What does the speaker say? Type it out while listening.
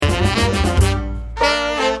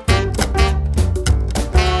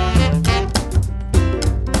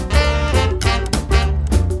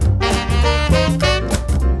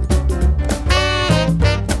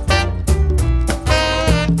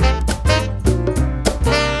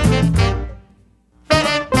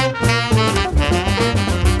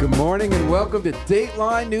Welcome to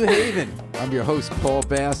Dateline New Haven. I'm your host, Paul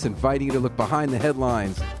Bass, inviting you to look behind the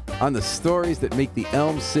headlines on the stories that make the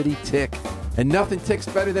Elm City tick. And nothing ticks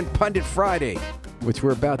better than Pundit Friday, which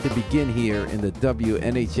we're about to begin here in the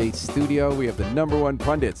WNHH studio. We have the number one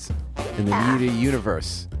pundits in the media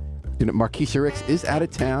universe. You know, Markeisha Ricks is out of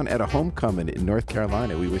town at a homecoming in North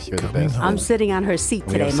Carolina. We wish her the best. I'm sitting on her seat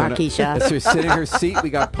today, Markeisha. So sitting in her seat. We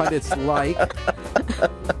got pundits like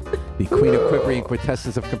the Queen of Quipery and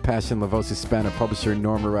Quintessence of Compassion, La Voz Hispana publisher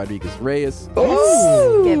Norma Rodriguez-Reyes. We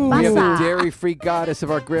have the dairy-free goddess of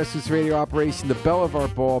our grassroots radio operation, the belle of our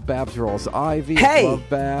ball, Babs Rawls Ivy. Hey, love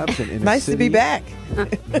Babs. And nice to be back. We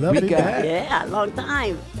got Yeah, long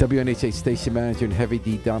time. WNHA station manager and heavy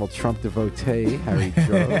D Donald Trump devotee, Harry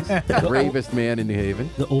Droz, the bravest man in New Haven.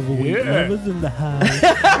 The overweight lovers in the house.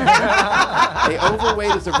 Hey,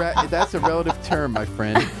 overweight is that's a relative term, my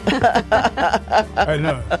friend. I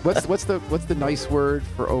know. What's the nice word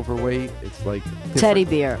for overweight? It's like Teddy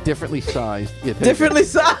bear. differently sized. Yeah, Differently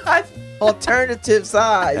sized, alternative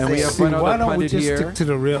size. And we have See, one why other don't we pundit just here. stick to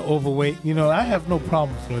the real overweight? You know, I have no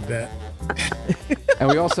problems with that. And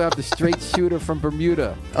we also have the straight shooter from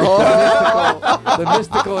Bermuda. The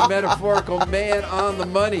mystical and metaphorical man on the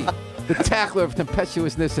money. The tackler of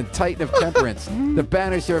tempestuousness and titan of temperance. The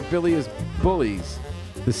banisher of bilious bullies.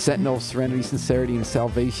 The sentinel of serenity, sincerity, and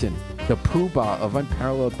salvation. The poobah of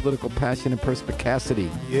unparalleled political passion and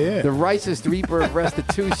perspicacity. Yeah. The righteous reaper of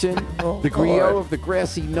restitution. The griot of the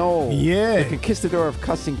grassy knoll. Yeah. The conquistador of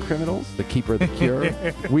cussing criminals. The keeper of the cure.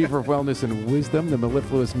 Weaver of wellness and wisdom. The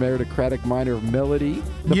mellifluous meritocratic miner of melody.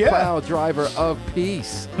 The Yeah. plow driver of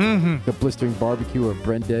peace. The blistering barbecue of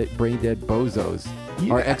brain-dead bozos.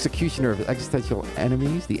 Yeah. Our executioner of existential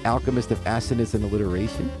enemies. The alchemist of acidness and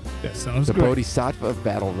alliteration. That sounds The great. bodhisattva of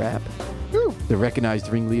battle rap. The recognized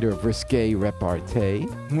ringleader of risque repartee.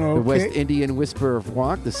 The Okay. West Indian whisperer of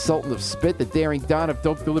wonk. The sultan of spit. The daring don of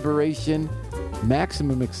dope deliberation.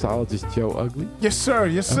 Maximum mixologist Joe Ugly. Yes, sir.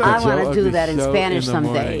 Yes, sir. I Joe want to Ugly do that in show Spanish in the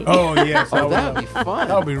someday. morning. Oh, yes. Oh, that would be fun.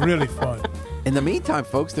 That would be really fun. In the meantime,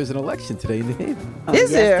 folks, there's an election today in New Haven. Oh, Is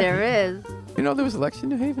yes, there? there is. You know there was an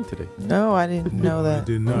election in New Haven today. No, I didn't know I that.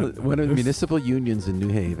 did not. One of the municipal unions in New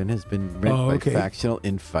Haven has been rent Oh, by okay. factional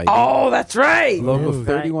infighting. Oh, that's right. Local Really?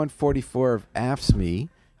 3144 of AFSCME.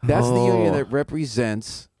 That's the union Oh. that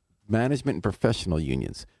represents management and professional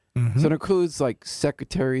unions. Mm-hmm. So it includes like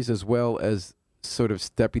secretaries as well as sort of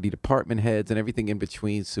deputy department heads and everything in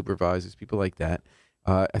between, supervisors, people like that.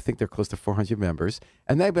 I think they're close to 400 members.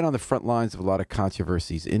 And they've been on the front lines of a lot of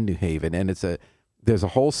controversies in New Haven. And there's a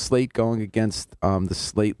whole slate going against the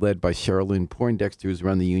slate led by Sherilyn Poindexter, who's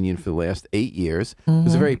run the union for the last 8 years.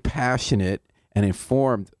 Who's a very passionate and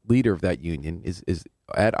informed leader of that union, is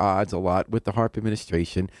at odds a lot with the Harp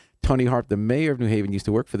administration. Tony Harp, the mayor of New Haven, used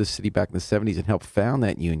to work for the city back in the 70s and helped found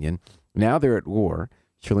that union. Now they're at war.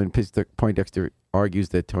 Sherilyn Poindexter argues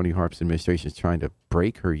that Tony Harp's administration is trying to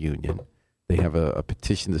break her union. They have a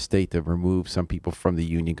petition to the state to remove some people from the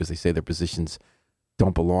union because they say their positions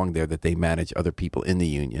don't belong there, that they manage other people in the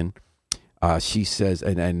union. She says,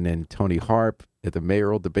 and then Tony Harp at the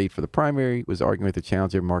mayoral debate for the primary was arguing with the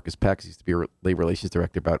challenger, Marcus Pax, used to be a labor relations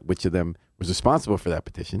director, about which of them was responsible for that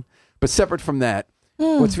petition. But separate from that,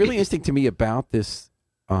 what's really interesting to me about this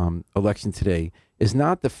election today is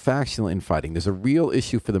not the factional infighting. There's a real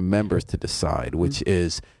issue for the members to decide, which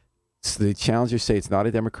is, so the challengers say it's not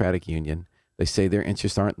a democratic union. They say their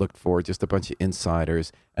interests aren't looked for, just a bunch of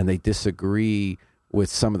insiders, and they disagree with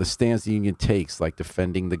some of the stands the union takes, like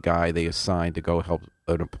defending the guy they assigned to go help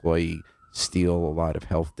an employee steal a lot of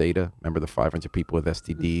health data. Remember the 500 people with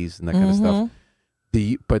STDs and that kind of stuff?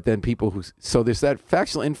 But then people so there's that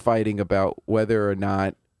factional infighting about whether or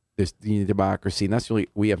not there's union democracy, and that's really,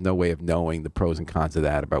 we have no way of knowing the pros and cons of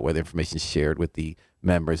that, about whether information is shared with the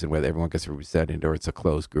members and whether everyone gets represented or it's a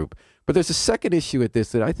closed group. But there's a second issue at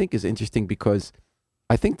this that I think is interesting, because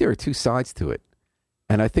I think there are two sides to it.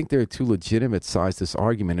 And I think there are two legitimate sides to this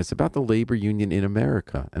argument. It's about the labor union in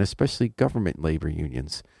America, and especially government labor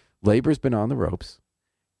unions. Labor's been on the ropes,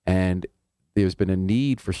 and there's been a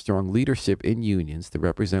need for strong leadership in unions to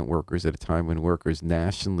represent workers at a time when workers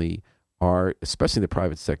nationally are, especially in the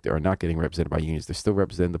private sector, are not getting represented by unions. They're still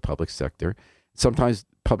represented in the public sector. Sometimes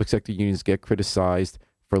public sector unions get criticized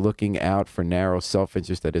for looking out for narrow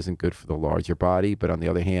self-interest that isn't good for the larger body. But on the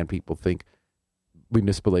other hand, people think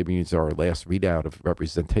municipal labor unions are our last readout of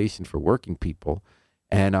representation for working people.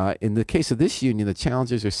 And in the case of this union, the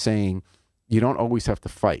challengers are saying you don't always have to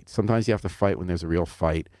fight. Sometimes you have to fight when there's a real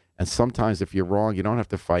fight. And sometimes if you're wrong, you don't have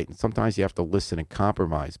to fight. And sometimes you have to listen and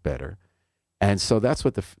compromise better. And so that's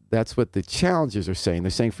what the challengers are saying.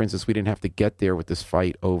 They're saying, for instance, we didn't have to get there with this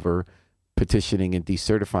fight over petitioning and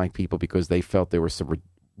decertifying people because they felt there were some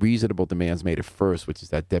reasonable demands made at first, which is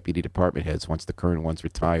that deputy department heads, once the current ones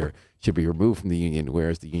retire, should be removed from the union,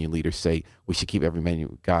 whereas the union leaders say we should keep every man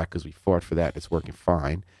we got because we fought for that. It's working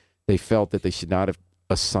fine. They felt that they should not have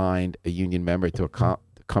assigned a union member to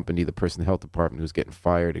accompany the person in the health department who's getting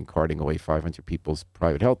fired and carting away 500 people's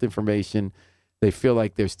private health information. They feel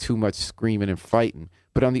like there's too much screaming and fighting.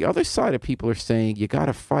 But on the other side of people are saying, you got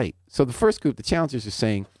to fight. So the first group, the challengers, are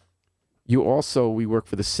saying, we work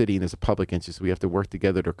for the city and there's a public interest. We have to work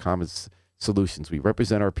together to common solutions. We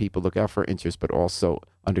represent our people, look out for our interests, but also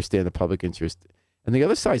understand the public interest. And the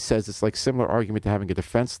other side says it's like similar argument to having a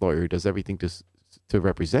defense lawyer who does everything to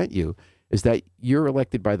represent you, is that you're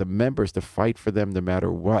elected by the members to fight for them no matter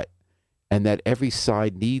what, and that every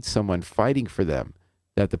side needs someone fighting for them,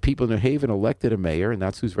 that the people in New Haven elected a mayor, and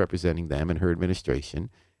that's who's representing them and her administration,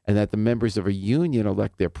 and that the members of a union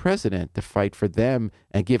elect their president to fight for them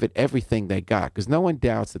and give it everything they got. Because no one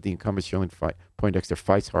doubts that the incumbent Shirley Poindexter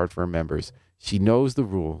fights hard for her members. She knows the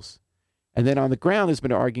rules. And then on the ground, there's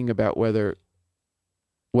been arguing about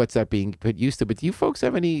what's that being put used to. But do you folks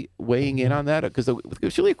have any weighing in on that? Because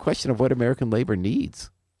it's really a question of what American labor needs.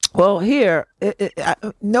 Well, here,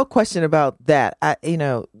 no question about that.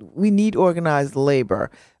 We need organized labor.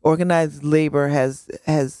 Organized labor has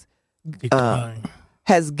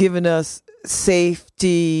given us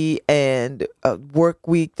safety and a work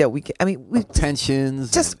week that we can.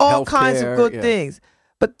 Pensions, just all kinds of good things.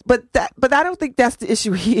 But I don't think that's the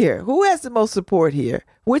issue here. Who has the most support here?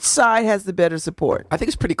 Which side has the better support? I think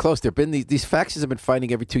it's pretty close. There've been these factions have been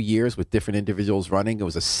fighting every 2 years with different individuals running. It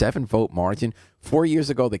was a 7-vote margin. 4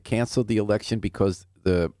 years ago, they canceled the election because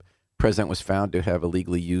the president was found to have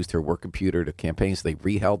illegally used her work computer to campaign. So they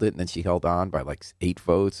reheld it, and then she held on by like 8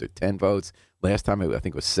 votes or 10 votes. Last time, I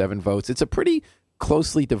think it was 7 votes. It's a pretty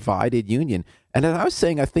closely divided union. And as I was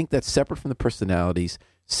saying, I think that's separate from the personalities,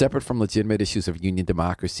 separate from legitimate issues of union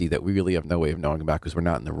democracy that we really have no way of knowing about because we're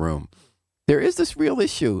not in the room. There is this real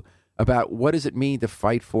issue about what does it mean to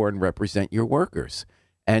fight for and represent your workers.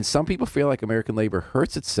 And some people feel like American labor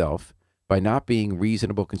hurts itself by not being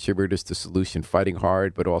reasonable contributors to solution, fighting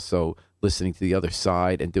hard, but also listening to the other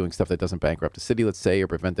side and doing stuff that doesn't bankrupt the city, let's say, or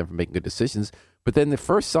prevent them from making good decisions. But then the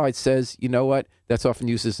first side says, you know what, that's often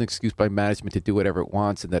used as an excuse by management to do whatever it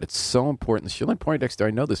wants, and that it's so important. Shirley Poindexter,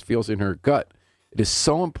 I know this feels in her gut. It is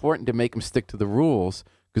so important to make them stick to the rules,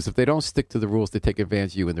 because if they don't stick to the rules, they take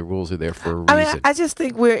advantage of you, and the rules are there for a reason. I just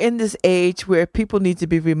think we're in this age where people need to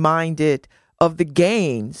be reminded of the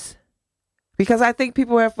gains, because I think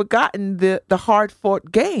people have forgotten the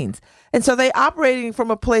hard-fought gains. And so they're operating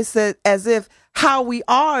from a place that as if how we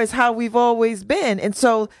are is how we've always been. And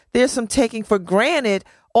so there's some taking for granted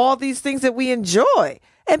all these things that we enjoy.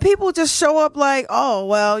 And people just show up like, oh,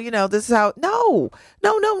 well, this is how. No.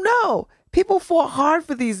 People fought hard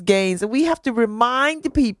for these gains, and we have to remind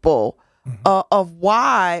the people of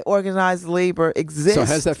why organized labor exists. So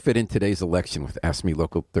how does that fit in today's election with Ask Me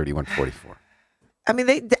Local 3144?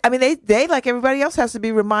 They like everybody else has to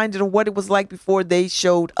be reminded of what it was like before they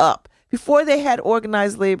showed up, before they had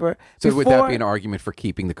organized labor. So would that be an argument for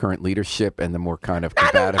keeping the current leadership and the more kind of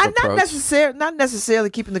combative approach? Not necessarily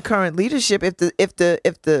keeping the current leadership. If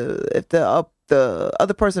the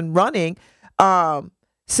other person running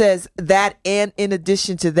says that, and in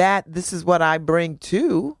addition to that, this is what I bring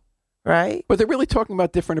too, right? But they're really talking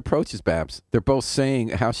about different approaches, Babs. They're both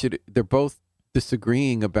saying they're both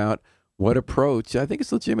disagreeing about what approach. I think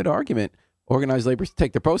it's a legitimate argument organized labor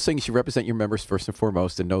take. They're both saying you should represent your members first and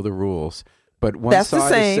foremost and know the rules. But one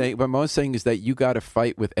side is saying, but most saying is that you got to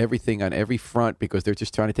fight with everything on every front because they're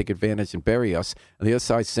just trying to take advantage and bury us. And the other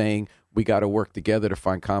side saying we got to work together to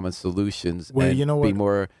find common solutions and be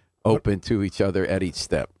more open to each other at each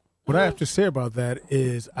step. What I have to say about that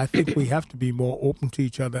is I think we have to be more open to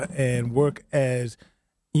each other and work as,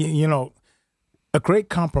 a great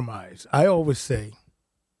compromise. I always say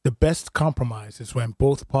the best compromise is when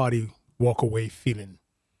both parties walk away feeling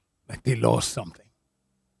like they lost something.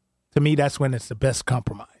 To me, that's when it's the best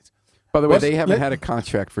compromise. By the way, they haven't had a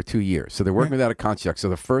contract for 2 years, so they're working without a contract. So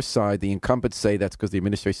the first side, the incumbents say that's because the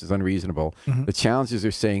administration is unreasonable. Mm-hmm. The challengers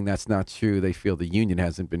are saying that's not true. They feel the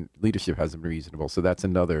union leadership hasn't been reasonable. So that's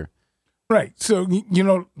another. Right. So,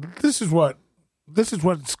 this is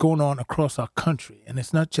what's going on across our country. And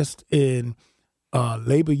it's not just in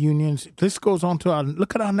labor unions. This goes on to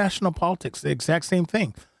look at our national politics, the exact same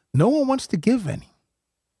thing. No one wants to give any.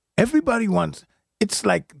 Everybody wants, it's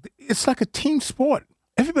like a team sport.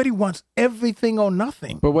 Everybody wants everything or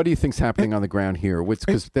nothing. But what do you think's happening on the ground here?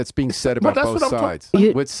 Because that's being said about both sides.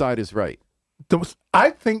 Which side is right?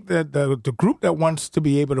 I think that the group that wants to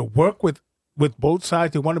be able to work with with both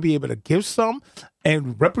sides. They want to be able to give some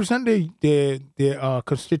and represent their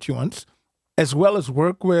constituents, as well as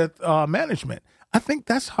work with management. I think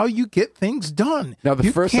that's how you get things done. Now,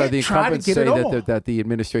 the first side, the incumbents say that that the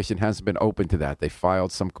administration hasn't been open to that. They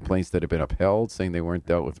filed some complaints that have been upheld, saying they weren't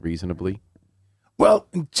dealt with reasonably. Well,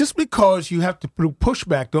 just because you have to do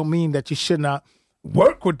pushback don't mean that you should not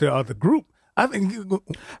work with the other group. I think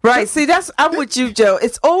right. See, I'm with you, Joe.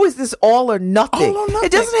 It's always this all or nothing. All or nothing.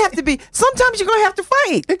 It doesn't have to be. Sometimes you're going to have to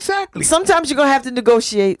fight. Exactly. Sometimes you're going to have to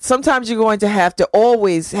negotiate. Sometimes you're going to have to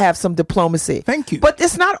always have some diplomacy. Thank you. But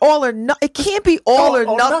it's not all or nothing. It can't be all or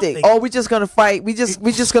nothing. Oh, we're just going to fight. We're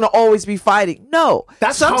just going to always be fighting. No.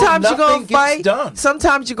 That's sometimes how you're going to fight. Done.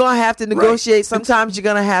 Sometimes you're going to have to negotiate. Right. Sometimes you're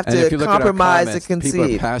going to have to compromise and concede.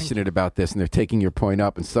 People are passionate about this, and they're taking your point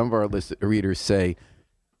up. And some of our readers say,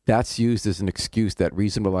 that's used as an excuse, that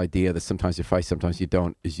reasonable idea that sometimes you fight, sometimes you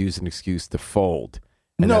don't, is used as an excuse to fold.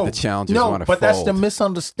 And that the challengers want to fold. But that's the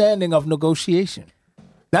misunderstanding of negotiation.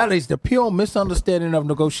 That is the pure misunderstanding of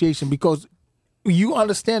negotiation, because you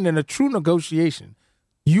understand in a true negotiation,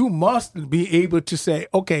 you must be able to say,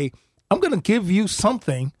 okay, I'm going to give you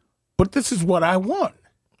something, but this is what I want.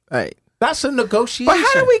 Right. That's a negotiation. But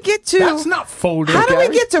how do we get to... That's not folding, How do we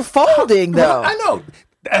get to folding, though? I know.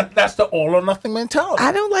 That's the all or nothing mentality.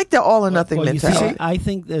 I don't like the all or nothing mentality. See, I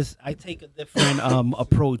think I take a different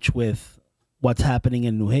approach with what's happening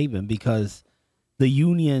in New Haven, because the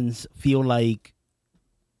unions feel like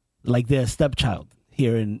they're a stepchild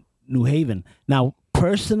here in New Haven. Now,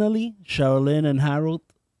 personally, Sherilyn and Harold,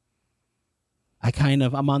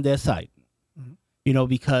 I'm on their side,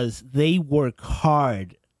 because they work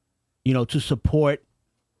hard, to support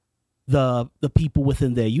the people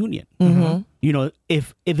within their union. Mm-hmm.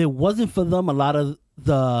 If it wasn't for them, a lot of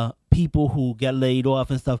the people who get laid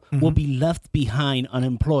off and stuff will be left behind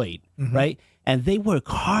unemployed, right? And they work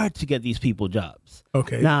hard to get these people jobs.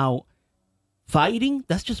 Okay. Now, fighting,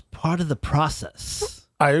 that's just part of the process.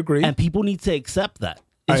 I agree. And people need to accept that.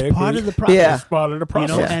 It's part of the process. Yeah. It's part of the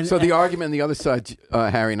process. So the argument on the other side,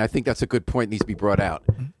 Harry, and I think that's a good point, needs to be brought out,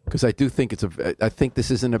 because I do think I think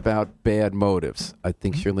this isn't about bad motives. I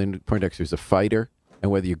think Sherilyn Poindexter is a fighter,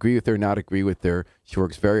 and whether you agree with her or not agree with her, she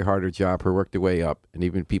works very hard at her job. Her worked her way up, and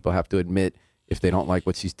even people have to admit, if they don't like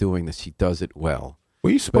what she's doing, that she does it well.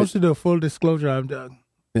 Were you supposed to do a full disclosure? I'm done.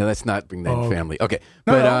 No, let's not bring that in family. Okay,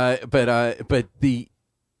 No. but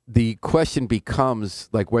the question becomes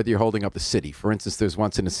like whether you're holding up the city. For instance, there's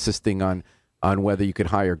once an insisting on whether you could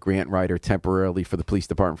hire a grant writer temporarily for the police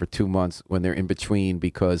department for 2 months when they're in between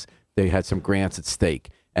because they had some grants at stake.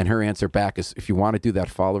 And her answer back is, if you want to do that,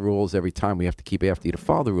 follow the rules every time. We have to keep after you to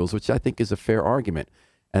follow the rules, which I think is a fair argument.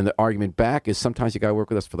 And the argument back is sometimes you got to work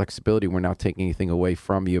with us for flexibility. We're not taking anything away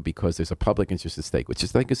from you because there's a public interest at stake, which I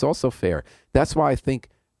think is also fair. That's why I think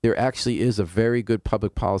there actually is a very good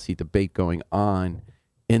public policy debate going on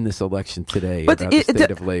in this election today about the state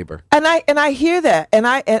of labor. And I hear that. And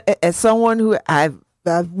I, as someone who I've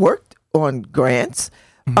worked on grants,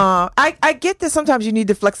 I get that sometimes you need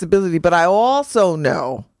the flexibility, but I also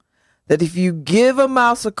know that if you give a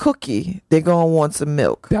mouse a cookie, they're gonna want some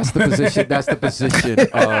milk. That's the position. That's the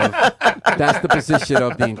position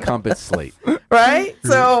of the incumbent slate, right?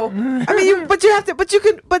 So I mean, but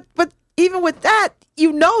even with that,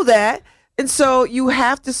 that, and so you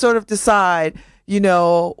have to sort of decide. When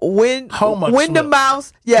the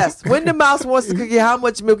mouse wants the cookie, how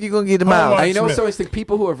much milk you gonna give the mouse? I know. So I think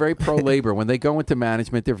people who are very pro labor, when they go into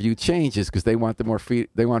management, their view changes because they want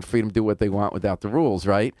they want freedom to do what they want without the rules,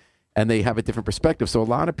 right? And they have a different perspective. So a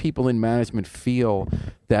lot of people in management feel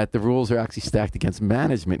that the rules are actually stacked against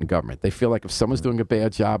management in government. They feel like if someone's doing a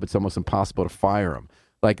bad job, it's almost impossible to fire them.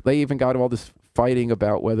 Like they even got all this fighting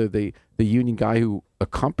about whether the union guy who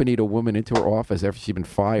accompanied a woman into her office after she'd been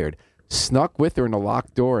fired snuck with her in a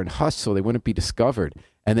locked door and hushed so they wouldn't be discovered.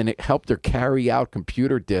 And then it helped her carry out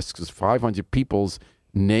computer disks with 500 people's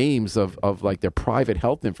names of like their private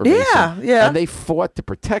health information. Yeah. And they fought to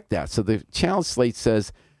protect that. So the challenge slate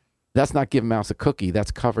says that's not giving mouse a cookie.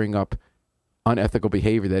 That's covering up unethical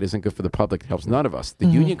behavior that isn't good for the public. It helps none of us. The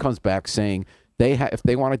union comes back saying if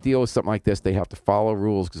they want to deal with something like this, they have to follow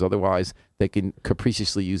rules because otherwise they can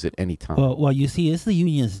capriciously use it any time. Well, you see, it's the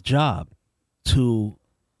union's job to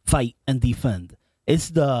fight and defend. It's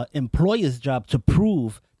the employer's job to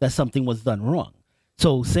prove that something was done wrong.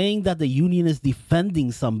 So saying that the union is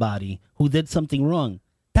defending somebody who did something wrong,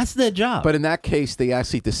 that's their job. But in that case, they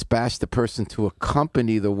actually dispatched the person to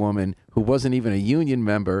accompany the woman who wasn't even a union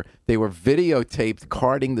member. They were videotaped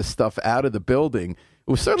carting the stuff out of the building.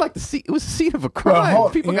 It was sort of like it was the scene of a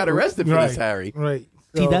crime. People got arrested for this, Harry. Right.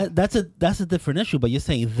 See, that's a different issue. But you're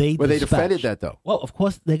saying they Well, they dispatched. defended that, though. Well, of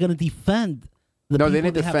course they're going to defend. No, they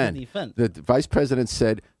people didn't have to defend. The vice president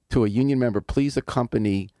said to a union member, "Please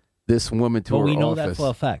accompany this woman to But her we know office." that for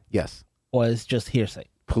a fact. Yes. Or it's just hearsay.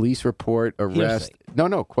 Police report, arrest. Hearsay.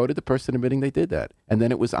 No, quoted the person admitting they did that, and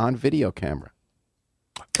then it was on video camera.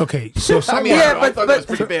 Okay, so someone, I thought that was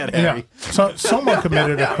pretty bad, Harry. so someone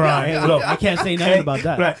committed a crime. Look, I can't say nothing about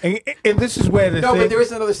that. Right, and this is where the No, thing, but there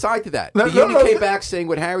is another side to that. No, The no, union no, came no. back saying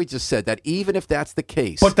what Harry just said, that even if that's the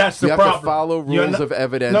case, But that's the you have problem. to follow You're rules not- of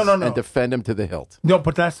evidence No. and defend them to the hilt. No,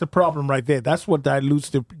 but that's the problem right there. That's what dilutes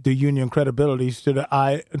the union credibility to the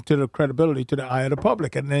eye of the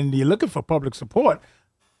public, and then you're looking for public support.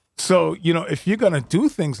 So if you're gonna do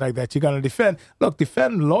things like that, you're gonna defend. Look,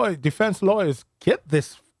 defense lawyers get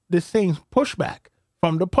this same pushback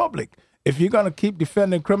from the public. If you're gonna keep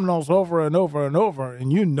defending criminals over and over and over,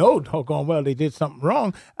 and doggone well they did something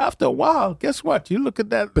wrong, after a while, guess what? You look at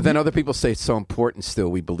that. But then other people say it's so important still.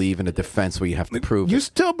 We believe in a defense where you have to prove You it.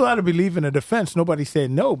 still got to believe in a defense. Nobody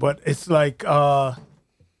said no, but it's like.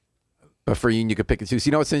 But for a union, you could pick and choose.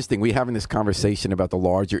 You know what's interesting? We're having this conversation about the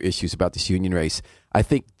larger issues about this union race. I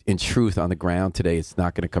think, in truth, on the ground today, it's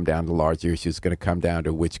not going to come down to larger issues. It's going to come down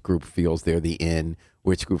to which group feels they're the in,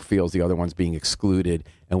 which group feels the other one's being excluded,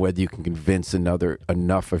 and whether you can convince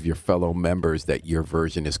enough of your fellow members that your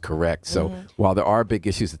version is correct. So while there are big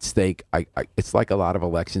issues at stake, it's like a lot of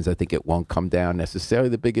elections. I think it won't come down necessarily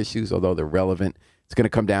the big issues, although they're relevant. It's going to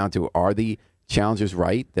come down to, are the challengers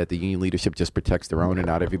right that the union leadership just protects their own and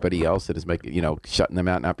not everybody else, that is shutting them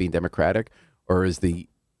out, not being democratic? Or is the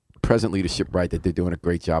present leadership right that they're doing a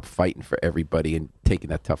great job fighting for everybody and taking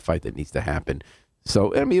that tough fight that needs to happen?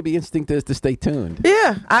 So it'll be interesting to stay tuned.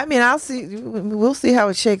 Yeah, I mean, we'll see how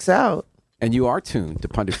it shakes out. And you are tuned to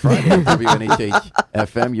Pundit Friday at WNHH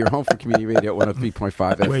FM, your home for community radio at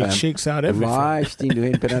 103.5 FM. Where it shakes out everything. Live stream New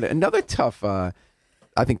Haven. Another tough, I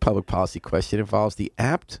think, public policy question involves the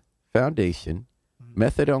Abt Foundation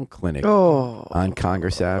Methadone Clinic on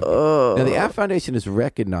Congress Avenue. Now, the Abt Foundation is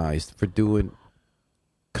recognized for doing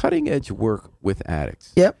cutting-edge work with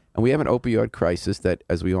addicts. Yep. And we have an opioid crisis that,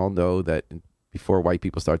 as we all know, that before white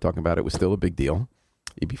people started talking about it, was still a big deal.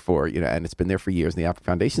 Before, and it's been there for years. And the Abt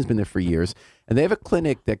Foundation's been there for years. And they have a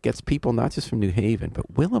clinic that gets people not just from New Haven,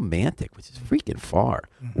 but Willimantic, which is freaking far,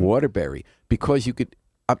 Waterbury, because you could.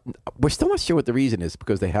 We're still not sure what the reason is,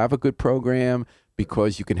 because they have a good program,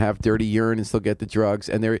 because you can have dirty urine and still get the drugs,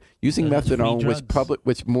 and they're using methadone,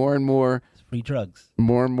 which more and more It's free drugs.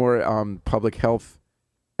 More and more public health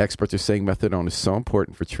experts are saying methadone is so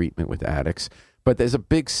important for treatment with addicts. But there's a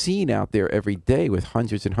big scene out there every day with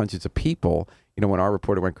hundreds and hundreds of people. When our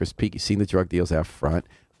reporter went, Chris Peak, he's seen the drug deals out front.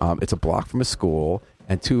 It's a block from a school,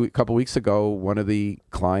 and a couple weeks ago, one of the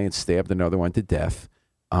clients stabbed another one to death.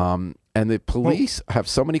 And the police have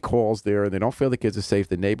so many calls there, and they don't feel the kids are safe.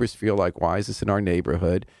 The neighbors feel like, why is this in our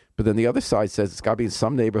neighborhood? But then the other side says it's got to be in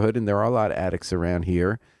some neighborhood, and there are a lot of addicts around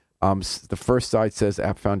here. The first side says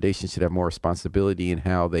Abt Foundation should have more responsibility in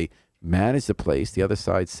how they manage the place. The other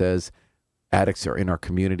side says addicts are in our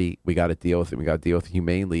community. We got to deal with it. We got to deal with it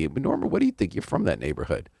humanely. But Norma, what do you think? You're from that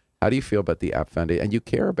neighborhood. How do you feel about the Abt Foundation? And you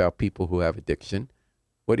care about people who have addiction.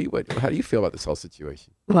 How do you feel about this whole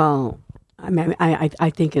situation? Well, I mean, I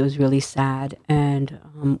think it was really sad.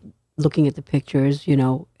 And looking at the pictures,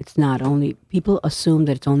 it's not only, people assume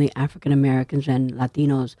that it's only African Americans and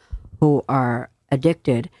Latinos who are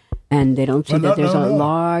addicted. And they don't see that there's a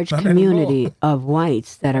large community of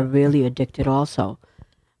whites that are really addicted also.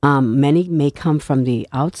 Many may come from the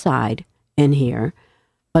outside in here.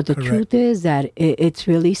 But the truth is that it's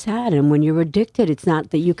really sad. And when you're addicted, it's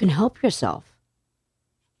not that you can help yourself.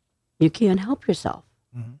 You can't help yourself.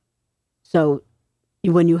 Mm-hmm. So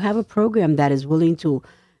when you have a program that is willing to,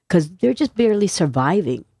 because they're just barely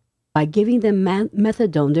surviving. By giving them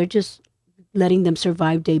methadone, they're just letting them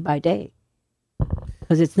survive day by day.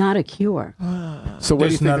 Because it's not a cure. So what do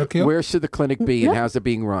you It's not a think? cure? Where should the clinic be, and how's it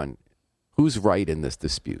being run? Who's right in this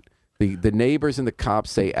dispute? The neighbors and the cops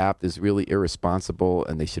say Abt is really irresponsible,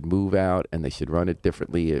 and they should move out, and they should run it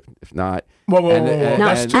differently. If not, Whoa. Now,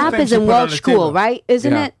 That's two Abt things is you in put on Welch the School, table. right?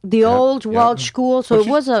 Isn't Yeah. it? The old Welch School. So But it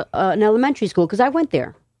was an elementary school, because I went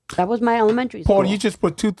there. That was my elementary school. Paul, you just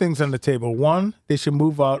put two things on the table. One, they should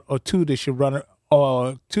move out, or two, they should run it,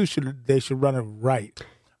 or they should run it right.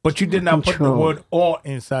 But you did not put the Control. word "or"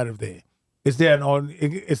 inside of there. Is that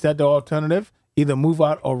the alternative? Either move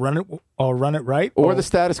out or run it right, or the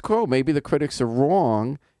status quo. Maybe the critics are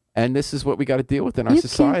wrong, and this is what we got to deal with in our You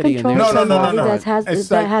society. can't And control they're No. somebody that has It's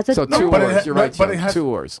like- a so two but it wars. ha- You're but- right, but it Joe. has- 2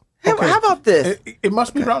 wars. How about this? It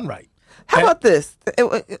must be run right. How about this?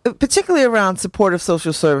 Particularly around supportive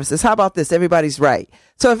social services. How about this? Everybody's right.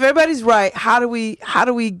 So if everybody's right, how do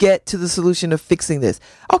we get to the solution of fixing this?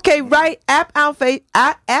 Okay, right. App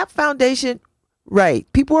Foundation.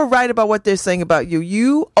 Right. People are right about what they're saying about you.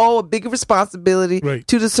 You owe a bigger responsibility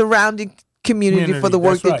to the surrounding community for the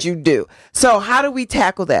work that you do. So how do we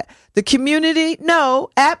tackle that? The community, no,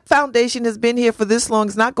 App Foundation has been here for this long.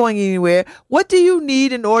 It's not going anywhere. What do you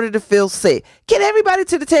need in order to feel safe? Get everybody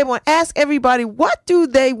to the table and ask everybody, what do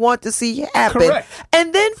they want to see happen? Correct.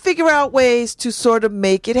 And then figure out ways to sort of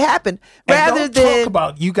make it happen. Rather than talk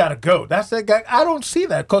about you got to go. That's that guy. I don't see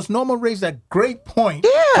that because Norma raised that great point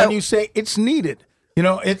when you say it's needed. You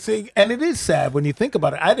know, and it is sad when you think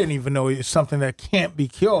about it. I didn't even know it's something that can't be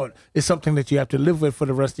cured. It's something that you have to live with for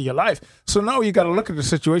the rest of your life. So now you got to look at the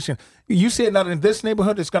situation. You say not in this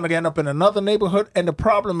neighborhood, it's going to end up in another neighborhood, and the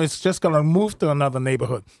problem is just going to move to another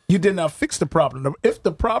neighborhood. You did not fix the problem. If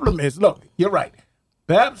the problem is, look, you're right.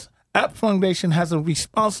 Perhaps App Foundation has a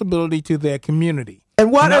responsibility to their community.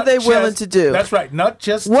 And what are they willing to do? That's right. Not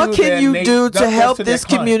just what can you do to help this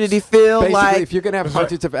community feel basically, like if you're going to have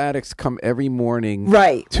hundreds of addicts come every morning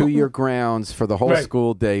to your grounds for the whole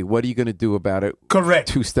school day, what are you going to do about it? Correct.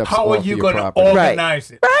 2 steps How off are you going to organize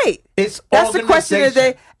it? Right. That's the question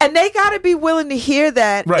that they got to be willing to hear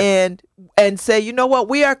that and say, you know what,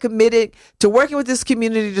 we are committed to working with this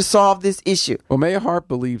community to solve this issue. Well, Mayor Hart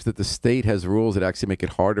believes that the state has rules that actually make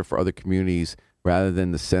it harder for other communities rather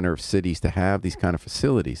than the center of cities to have these kind of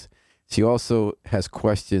facilities. She also has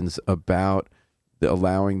questions about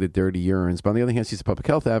allowing the dirty urines. But on the other hand, she's a public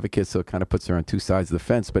health advocate, so it kind of puts her on two sides of the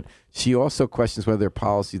fence. But she also questions whether their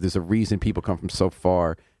policy, there's a reason people come from so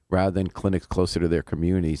far rather than clinics closer to their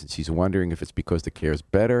communities. And she's wondering if it's because the care is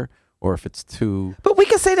better or if it's too But we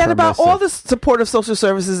can say that permissive. about all the supportive social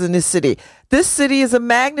services in this city. This city is a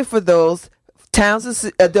magnet for those towns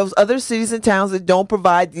and those other cities and towns that don't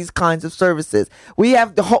provide these kinds of services. We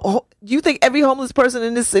have the whole. Do you think every homeless person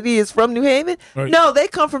in this city is from New Haven? Right. No, they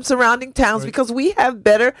come from surrounding towns because we have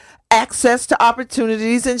better access to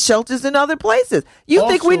opportunities and shelters in other places. You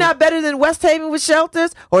think we're not better than West Haven with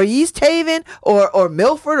shelters, or East Haven, or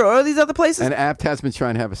Milford, or all these other places? And APT has been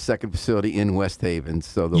trying to have a second facility in West Haven.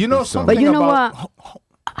 So you know something. But you know about, what?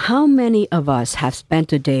 How many of us have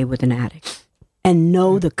spent a day with an addict and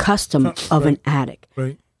know the custom of an addict?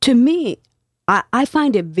 Right. To me, I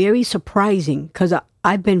find it very surprising because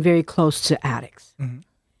I've been very close to addicts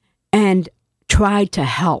and tried to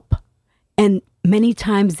help. And many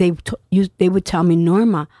times they would tell me,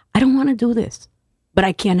 Norma, I don't want to do this, but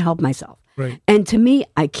I can't help myself. Right. And to me,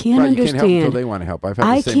 I can't You can't help understand. until they want to help. I've had the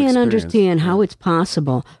I same can't experience. understand how it's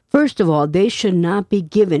possible. First of all, they should not be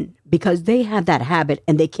given because they have that habit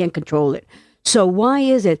and they can't control it. So why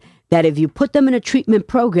is it that if you put them in a treatment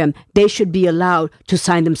program, they should be allowed to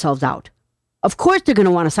sign themselves out? Of course, they're going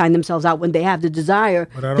to want to sign themselves out when they have the desire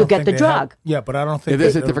to get the drug. But I don't think It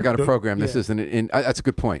is a different kind of program. This isn't. That's a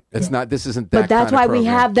good point. It's not. This isn't that. But that's kind why of we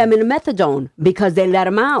program. have them in a methadone because they let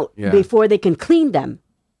them out before they can clean them.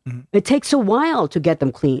 It takes a while to get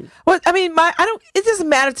them clean. Well, I mean, it doesn't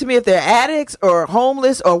matter to me if they're addicts or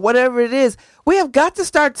homeless or whatever it is. We have got to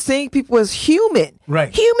start seeing people as human.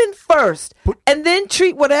 Right. Human first. And then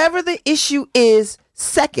treat whatever the issue is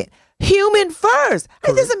second. Human first.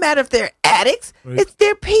 It doesn't matter if they're addicts. Right. It's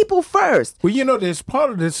their people first. Well, you know, there's part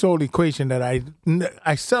of this whole equation that I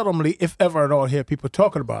seldomly, if ever at all, hear people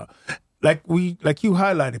talking about. Like you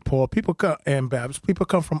highlighted, Paul, people come, and Babs, people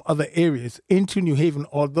come from other areas into New Haven,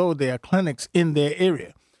 although there are clinics in their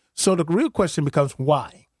area. So the real question becomes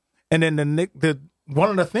why? And then the one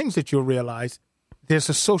of the things that you'll realize, there's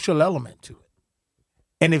a social element to it.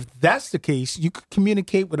 And if that's the case, you could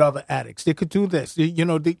communicate with other addicts. They could do this.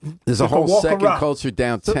 There's a whole second culture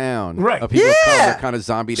downtown right. of people of color kind of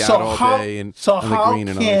zombied out all day and on the green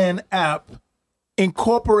and all. So how can App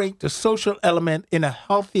incorporate the social element in a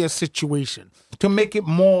healthier situation to make it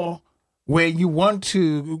more where you want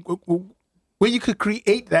to, where you could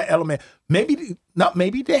create that element? Maybe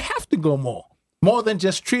they have to go more than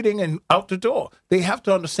just treating and out the door. They have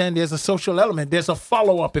to understand there's a social element. There's a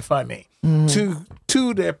follow-up, if I may, to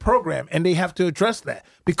their program, and they have to address that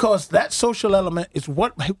because that social element is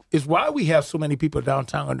why we have so many people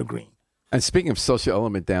downtown on the green. And speaking of social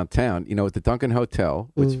element downtown, at the Duncan Hotel,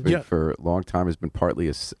 which for a long time has been partly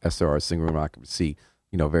a SRR single room occupancy,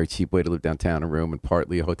 a very cheap way to live downtown, a room, and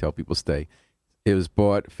partly a hotel people stay. It was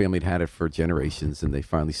bought, family had had it for generations, and they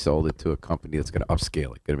finally sold it to a company that's going to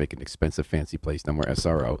upscale it, going to make it an expensive, fancy place, no more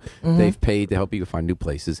SRO. They've paid to help people find new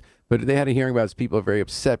places. But they had a hearing about it. People are very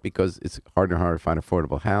upset because it's harder and harder to find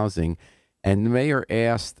affordable housing. And the mayor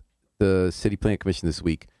asked the City Planning Commission this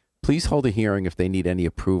week please hold a hearing if they need any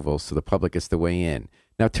approval so the public gets to weigh in.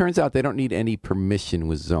 Now, it turns out they don't need any permission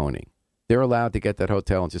with zoning. They're allowed to get that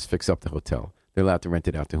hotel and just fix up the hotel. They're allowed to rent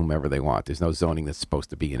it out to whomever they want. There's no zoning that's supposed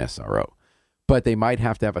to be an SRO. But they might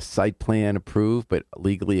have to have a site plan approved, but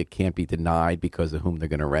legally it can't be denied because of whom they're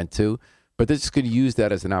going to rent to. But they're just going to use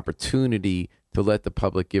that as an opportunity to let the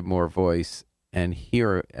public give more voice and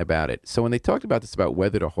hear about it. So when they talked about this, about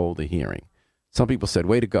whether to hold a hearing, some people said,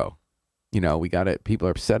 way to go. People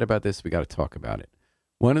are upset about this. We got to talk about it.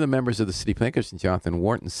 One of the members of the City Planning Commission, Jonathan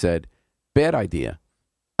Wharton, said, bad idea.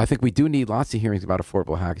 I think we do need lots of hearings about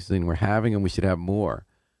affordable housing. We're having and we should have more.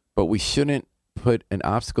 But we shouldn't put an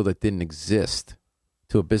obstacle that didn't exist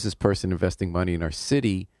to a business person investing money in our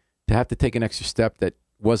city to have to take an extra step that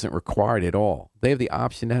wasn't required at all. They have the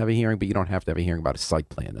option to have a hearing, but you don't have to have a hearing about a site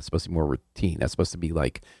plan. That's supposed to be more routine. That's supposed to be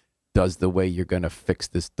like, does the way you're going to fix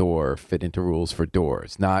this door fit into rules for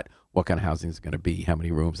doors? Not what kind of housing is going to be, how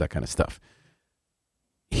many rooms, that kind of stuff.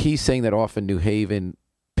 He's saying that often New Haven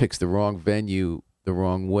picks the wrong venue the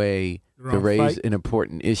wrong way to raise an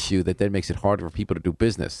important issue that then makes it harder for people to do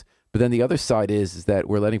business. But then the other side is that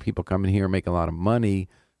we're letting people come in here and make a lot of money.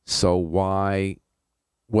 So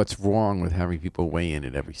what's wrong with having people weigh in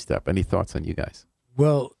at every step? Any thoughts on you guys?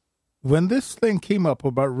 Well, when this thing came up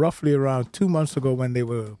about roughly around 2 months ago, when they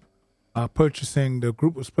were the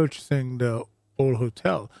group was purchasing the old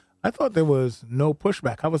hotel, I thought there was no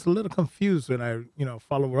pushback. I was a little confused when I,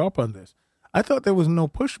 followed up on this. I thought there was no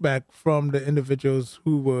pushback from the individuals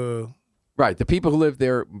who were... Right, the people who live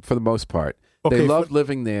there for the most part. Okay, they love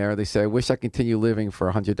living there. They say, I wish I could continue living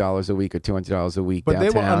for $100 a week or $200 a week downtown.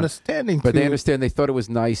 But they were understanding, But they understand. They thought it was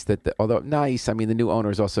nice that, although nice, I mean, the new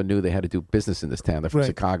owners also knew they had to do business in this town. They're from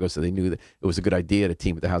Chicago, so they knew that it was a good idea to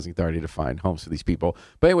team with the Housing Authority to find homes for these people.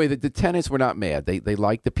 But anyway, the tenants were not mad. They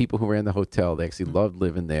liked the people who ran the hotel. They actually loved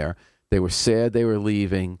living there. They were sad they were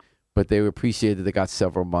leaving, but they appreciated that they got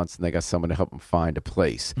several months and they got someone to help them find a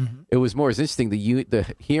place. Mm-hmm. It was more interesting.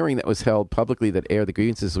 The hearing that was held publicly that aired the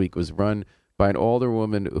grievances this week was run by an older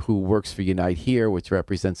woman who works for Unite Here, which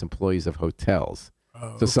represents employees of hotels.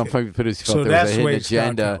 So some people felt there was a hidden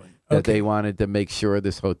agenda that they wanted to make sure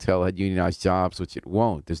this hotel had unionized jobs, which it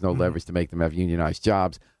won't. There's no leverage to make them have unionized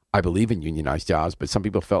jobs. I believe in unionized jobs, but some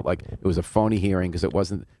people felt like it was a phony hearing because it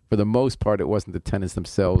wasn't, for the most part, it wasn't the tenants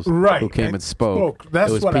themselves who came and spoke.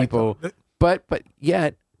 That's it was what people. I thought. But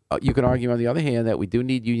yet, you can argue on the other hand that we do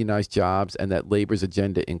need unionized jobs and that labor's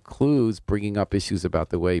agenda includes bringing up issues about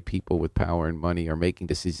the way people with power and money are making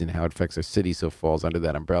decisions and how it affects our city, so it falls under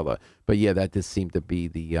that umbrella. But yeah, that did seem to be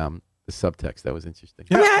the subtext. That was interesting.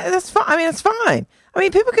 Yeah, that's fine. I mean, it's fine. I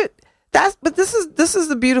mean, people could. But this is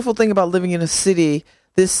the beautiful thing about living in a city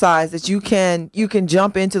this size, that you can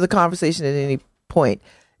jump into the conversation at any point.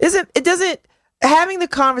 Having the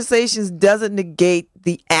conversations doesn't negate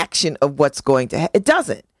the action of what's going to it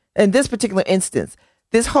doesn't. In this particular instance,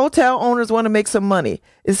 this hotel owners want to make some money.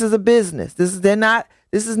 This is a business. This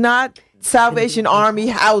is not Salvation Army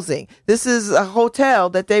housing. This is a hotel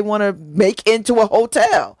that they want to make into a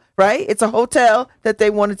hotel, right? It's a hotel that they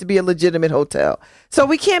want it to be a legitimate hotel. So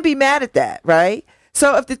we can't be mad at that, right?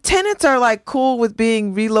 So if the tenants are like cool with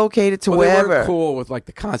being relocated to wherever, they were cool with like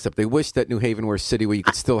the concept. They wish that New Haven were a city where you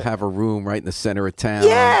could still have a room right in the center of town.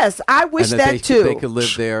 Yes, I wish that too. They could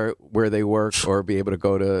live there where they work, or be able to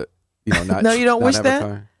go to, not. No, you don't wish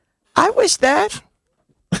that. I wish that.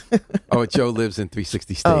 Oh, Joe lives in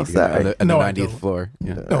 360 State on the 90th floor.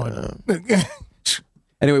 Yeah. No.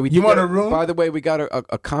 Anyway, you want a room? By the way, we got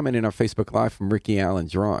a comment in our Facebook Live from Ricky Allen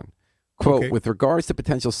Drawn. Quote, with regards to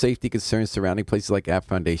potential safety concerns surrounding places like App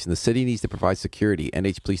Foundation, the city needs to provide security,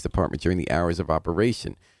 NH Police Department, during the hours of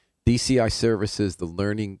operation. DCI Services, the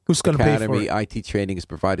Learning Academy, IT training has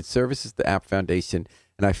provided services to App Foundation,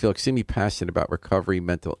 and I feel extremely passionate about recovery,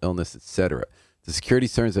 mental illness, etc. The security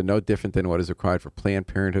concerns are no different than what is required for Planned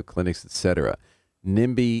Parenthood clinics, etc.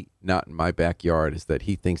 NIMBY, not in my backyard, is that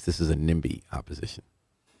he thinks this is a NIMBY opposition.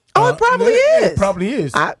 Oh, it probably is. It probably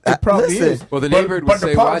is. It probably is. Well, the neighborhood would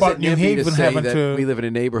say, why is it NIMBY to say that to... we live in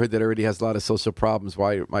a neighborhood that already has a lot of social problems?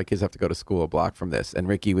 Why do my kids have to go to school a block from this? And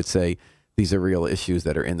Ricky would say, these are real issues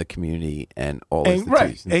that are in the community and all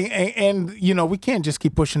institutions. Right. And we can't just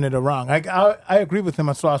keep pushing it around. I agree with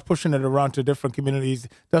him. So I was pushing it around to different communities.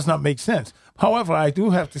 Does not make sense. However, I do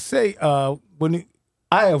have to say,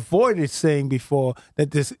 I avoided saying before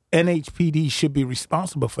that this NHPD should be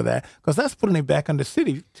responsible for that, because that's putting it back on the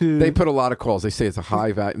city. They put a lot of calls. They say it's a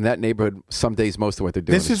high value. In that neighborhood, some days, most of what they're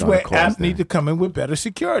doing This is where App need to come in with better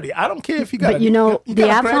security. I don't care if you got But the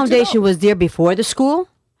App Foundation was there before the school.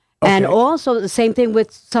 Okay. And also the same thing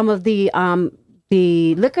with some of the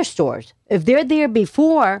liquor stores. If they're there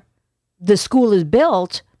before the school is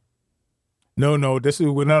built, No. This is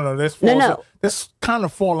no. This kind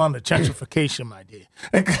of fall under gentrification, my dear.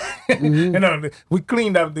 We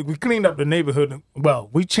cleaned up the neighborhood. Well,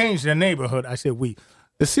 we changed the neighborhood. I said we.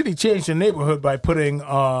 The city changed the neighborhood by putting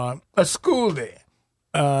a school there.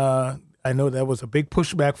 I know that was a big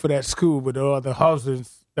pushback for that school with all the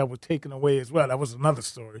houses that were taken away as well. That was another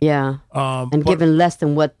story. Yeah. And given less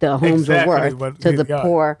than what the homes are worth to the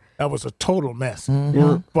poor. That was a total mess.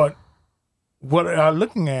 Yeah. But what I'm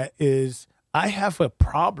looking at is I have a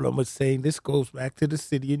problem with saying this goes back to the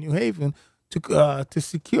city of New Haven to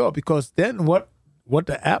secure, because then what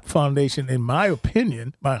the App Foundation, in my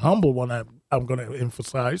opinion, my humble one, I'm going to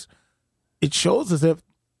emphasize, it shows as if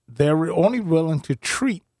they're only willing to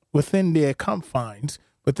treat within their confines,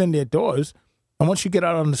 within their doors. And once you get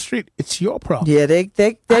out on the street, it's your problem. Yeah, they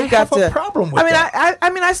got a problem with that. I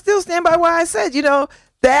mean, I still stand by what I said.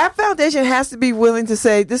 The App Foundation has to be willing to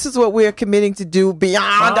say, this is what we're committing to do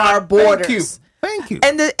beyond our borders. Thank you.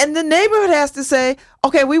 And the neighborhood has to say,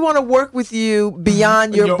 okay, we want to work with you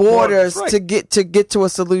beyond your borders right. to get to a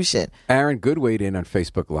solution. Aaron Good weighed in on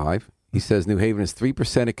Facebook Live. He says New Haven is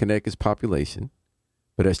 3% of Connecticut's population,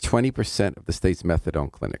 but has 20% of the state's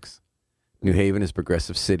methadone clinics. New Haven is a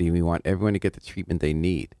progressive city, and we want everyone to get the treatment they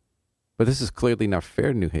need. But this is clearly not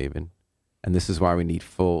fair to New Haven, and this is why we need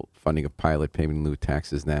full funding of pilot payment in lieu of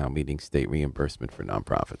taxes now, meeting state reimbursement for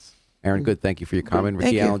nonprofits. Aaron Good, thank you for your comment.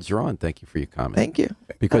 Ricky Allen Drawn, thank you for your comment. Thank you.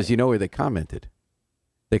 Because you know where they commented.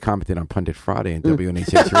 They commented on Pundit Friday and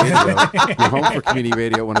WNHH Radio. Your home for community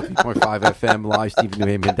radio, 103.5 FM, live,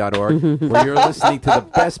 StephenNewhaven.org, where you're listening to the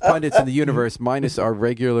best pundits in the universe, minus our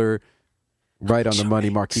regular right on the money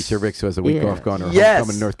Marquisha Ricks, who has a week off going or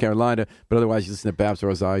homecoming in North Carolina. But otherwise, you listen to Babs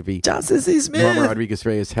Rose Ivy, Johnson C. Smith, Norma Rodriguez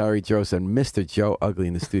Reyes, Harry Jose, and Mr. Joe Ugly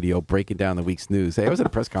in the studio breaking down the week's news. Hey, I was at a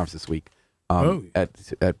press conference this week at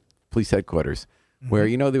police headquarters where,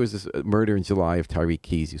 there was this murder in July of Tyreek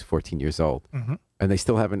Keys. He was 14 years old. And they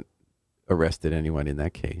still haven't arrested anyone in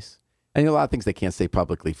that case. And a lot of things they can't say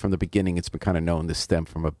publicly. From the beginning, it's been kind of known this stemmed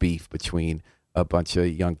from a beef between a bunch of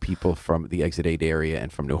young people from the Exit 8 area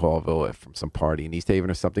and from New Hallville, from some party in East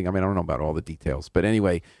Haven or something. I mean, I don't know about all the details. But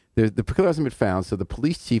anyway, the killer hasn't been found. So the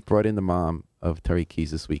police chief brought in the mom of Tyreek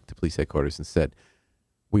Keys this week to police headquarters and said,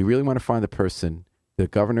 we really want to find the person. The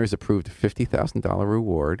governor has approved a $50,000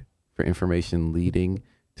 reward for information leading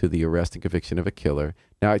to the arrest and conviction of a killer.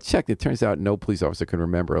 Now, I checked. It turns out no police officer can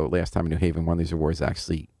remember the last time in New Haven one of these rewards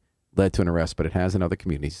actually led to an arrest, but it has in other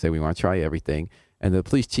communities. Say we want to try everything. And the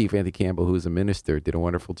police chief, Andy Campbell, who is a minister, did a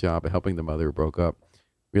wonderful job of helping the mother who broke up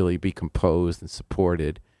really be composed and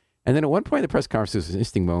supported. And then at one point in the press conference, there was an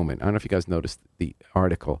interesting moment. I don't know if you guys noticed the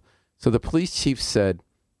article. So the police chief said,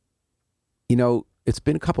 it's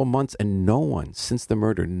been a couple months and no one, since the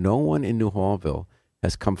murder, no one in New Hallville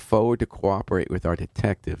has come forward to cooperate with our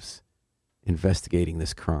detectives investigating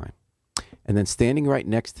this crime. And then standing right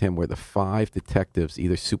next to him were the 5 detectives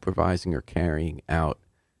either supervising or carrying out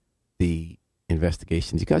the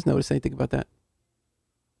investigations. You guys notice anything about that?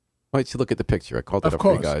 Why don't you look at the picture? I called it up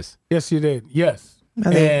for you guys. Yes, you did. Yes. Are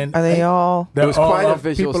they all? It was quite a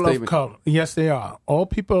visual people statement. Of color. Yes, they are. All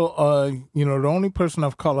people. The only person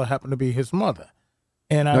of color happened to be his mother.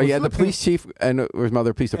 And the police chief and his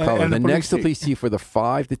mother, police of color. And next to the police chief were the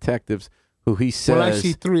 5 detectives who he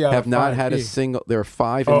says 3 out have of not 5, had a single. There are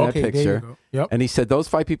 5 in that picture. Yep. And he said those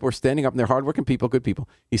 5 people were standing up, and they're hardworking people, good people.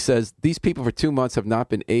 He says these people for 2 months have not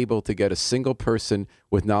been able to get a single person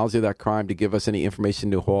with knowledge of that crime to give us any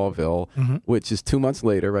information to Hallville, which is 2 months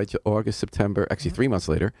later, right? August, September, actually 3 months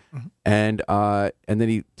later. And then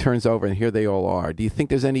he turns over, and here they all are. Do you think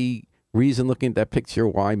there's any reason, looking at that picture,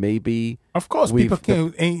 why maybe? Of course, people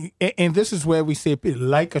can, and this is where we say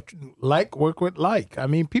like work with like. I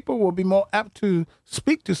mean, people will be more apt to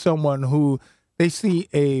speak to someone who they see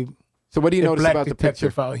a. So what do you notice black about the picture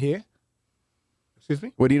detective out here? Excuse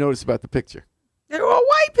me. What do you notice about the picture? They're all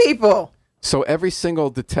white people. So every single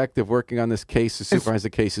detective working on this case, or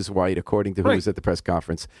supervising the case, is white, according to who was at the press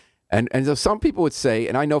conference. And so some people would say,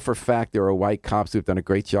 and I know for a fact there are white cops who have done a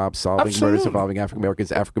great job solving murders involving African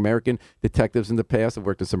Americans. African American detectives in the past have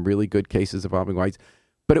worked on some really good cases involving whites.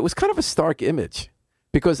 But it was kind of a stark image.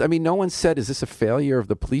 Because, I mean, no one said, is this a failure of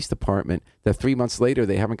the police department that 3 months later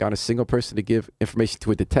they haven't got a single person to give information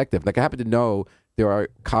to a detective? Like, I happen to know there are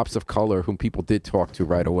cops of color whom people did talk to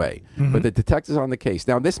right away. Mm-hmm. But the detectives on the case.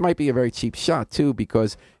 Now, this might be a very cheap shot, too,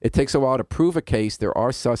 because it takes a while to prove a case. There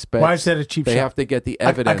are suspects. Why is that a cheap shot? They have to get the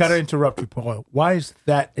evidence. I got to interrupt you, Paul. Why is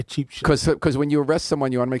that a cheap shot? Because when you arrest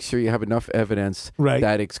someone, you want to make sure you have enough evidence Right.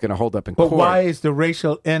 that it's going to hold up in But court. why is the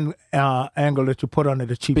racial angle that you put on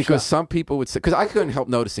it a cheap Because shot? some people would say, because I couldn't help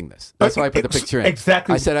noticing this. That's why I put the picture in.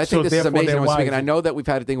 Exactly. I said, I think So this is therefore amazing. I then was why speaking. is I it- know that we've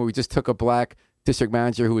had a thing where we just took a black district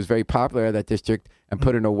manager who was very popular at that district and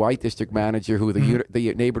put in a white district manager who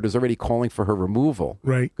the neighbor was already calling for her removal.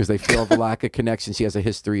 Right. Because they feel the lack of connection. She has a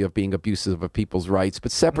history of being abusive of people's rights.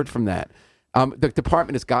 But separate from that, the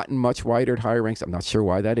department has gotten much wider at higher ranks. I'm not sure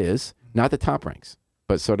why that is. Not the top ranks,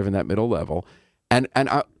 but sort of in that middle level. And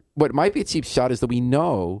what might be a cheap shot is that we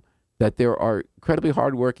know that there are incredibly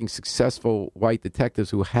hardworking, successful white detectives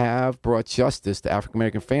who have brought justice to African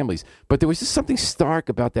American families. But there was just something stark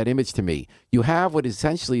about that image to me. You have what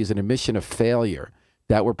essentially is an admission of failure,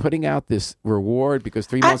 that we're putting out this reward because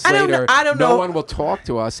 3 months later, no one will talk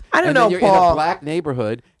to us. I don't and know, then you're Paul. in a black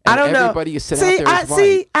neighborhood, and everybody you sent out there is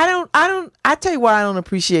white. I tell you why I don't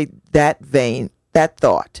appreciate that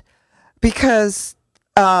thought, because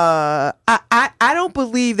I don't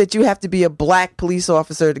believe that you have to be a black police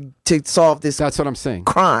officer to solve this That's what I'm saying.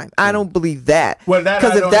 crime. I don't believe that. Well, that I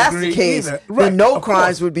because if don't that's agree the case, either. Right, then no of crimes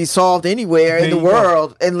course. would be solved anywhere in There the you go.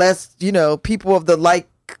 world unless people of the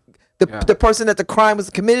the person that the crime was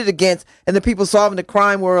committed against and the people solving the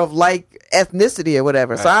crime were of like ethnicity or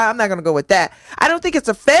whatever. So I'm not going to go with that. I don't think it's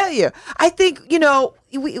a failure. I think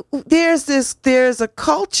there's a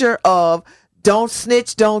culture of don't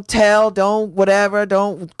snitch, don't tell, don't whatever,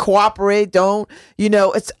 don't cooperate, don't,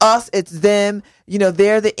 it's us, it's them,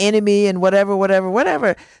 they're the enemy and whatever.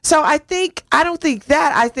 So I don't think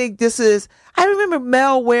that. I think this is, I remember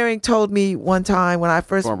Mel Waring told me one time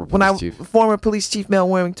former police chief Mel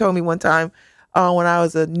Waring told me one time when I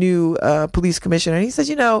was a new police commissioner, and he said,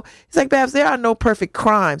 he's like, Babs, there are no perfect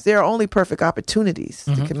crimes. There are only perfect opportunities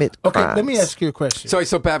to commit Okay, crimes. let me ask you a question.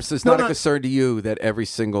 So Babs, it's not a concern to you that every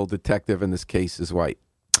single detective in this case is white.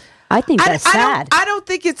 I think that's sad. I don't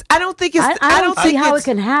think it's. I don't see how it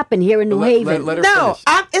can happen here in New Haven. Let her No,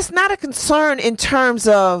 finish. it's not a concern in terms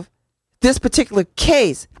of this particular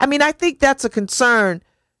case. I mean, I think that's a concern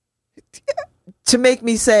to make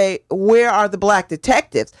me say, where are the black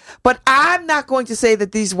detectives? But I'm not going to say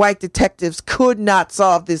that these white detectives could not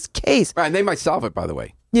solve this case. Right, and they might solve it, by the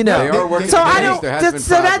way. They are working so I together. don't. There has been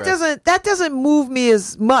So progress. that doesn't move me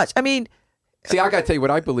as much. I mean, See, I got to tell you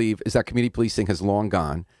what I believe is that community policing has long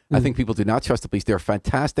gone. I think people do not trust the police. They're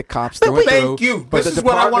fantastic cops through and Thank through. you. But This the is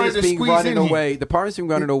what I department wanted is to being squeeze run in in a here. way. The department is being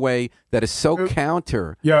run in a way that is so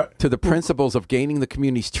counter to the principles of gaining the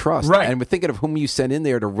community's trust. Right. And we're thinking of whom you sent in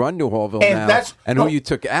there to run New Hallville And now, that's- and no. who you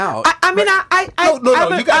took out. I mean, No,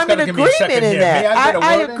 you guys I'm in gotta give me a second agreement in here. that. May I get a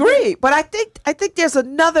I word in agree, but I think there's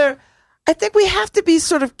another. I think we have to be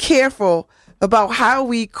sort of careful about how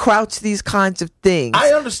we crouch these kinds of things.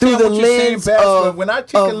 I understand through what the you're saying, lens Babs, of, but when I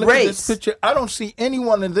take a of look at this race. picture, I don't see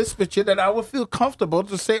anyone in this picture that I would feel comfortable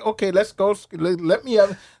to say, okay, let's go. Let me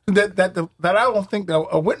have that I don't think that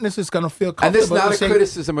a witness is going to feel And this is comfortable. not a to say,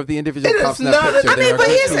 criticism of the individual It is cops in that not a- picture. I They mean, are But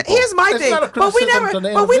good people. here's my It's thing. not a But we criticism never. to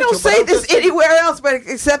the But we don't individual, say but I'm this just saying- anywhere else, but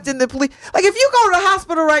except in the police. Like if you go to the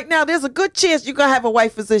hospital right now, there's a good chance you're gonna have a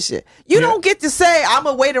white physician. You don't get to say I'm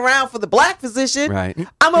gonna wait around for the black physician. Right.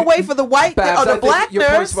 I'm gonna wait for the white Babs, or the I think black your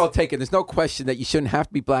nurse. point's well taken. There's no question that you shouldn't have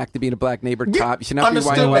to be black to be in a black neighborhood Yeah, cop. You should not be white in a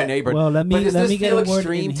understood white that. neighborhood. Well, let But me does let this me get feel a word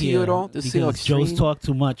extreme in to here you at all? Does this feel because extreme? Joe's talked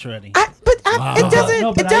too much already. It doesn't.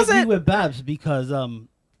 No, but it I doesn't. agree with Babs because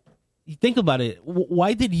you think about it.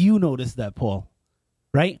 Why did you notice that, Paul?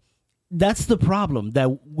 Right? That's the problem, that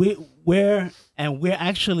we're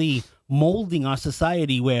actually molding our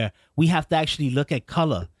society where we have to actually look at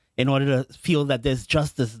color in order to feel that there's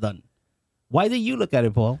justice done. Why did you look at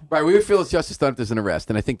it, Paul? Right, we would feel it's justice done if there's an arrest,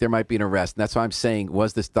 and I think there might be an arrest, and that's why I'm saying,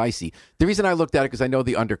 was this dicey? The reason I looked at it because I know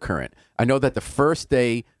the undercurrent. I know that the first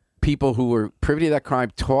day, people who were privy to that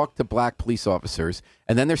crime talked to black police officers,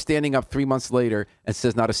 and then they're standing up 3 months later and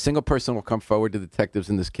says not a single person will come forward to detectives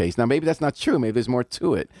in this case. Now, maybe that's not true. Maybe there's more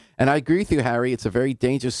to it. And I agree with you, Harry. It's a very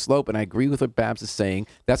dangerous slope, and I agree with what Babs is saying.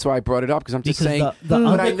 That's why I brought it up, because I'm just saying, the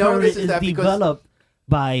what I undercurrent noticed is is that because... developed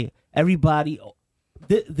by everybody.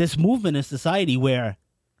 This movement in society where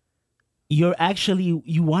you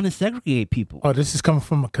want to segregate people. Oh, this is coming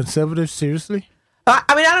from a conservative. Seriously? I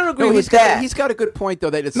mean, I don't agree No, with that. he's got a good point, though,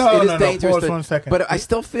 that it is No, dangerous. pause 1 second. But I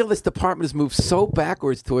still feel this department has moved so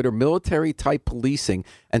backwards toward military-type policing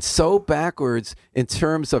and so backwards in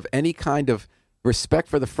terms of any kind of respect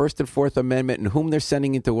for the First and Fourth Amendment and whom they're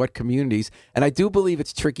sending into what communities. And I do believe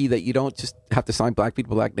it's tricky that you don't just have to sign black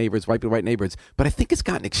people, black neighbors, white people, white neighbors. But I think it's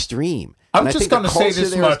gotten extreme. I'm And I just think the going to say culture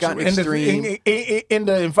this there has much. gotten In extreme.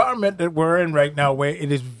 the environment that we're in right now, where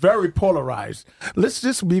it is very polarized, let's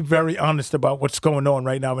just be very honest about what's going on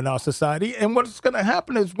right now in our society. And what's going to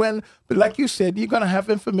happen is when, like you said, you're going to have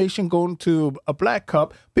information going to a black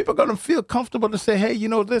cop, people are going to feel comfortable to say, hey, you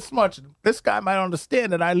know, this much, this guy might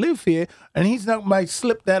understand that I live here, and he's not might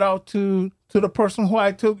slip that out to the person who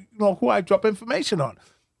I took, who I drop information on.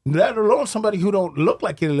 Let alone somebody who don't look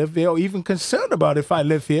like they live there or even concerned about if I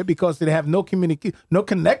live here because they have no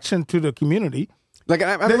connection to the community. Like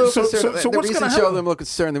I'm a little So concerned. The what's reason gonna I show happen? them a little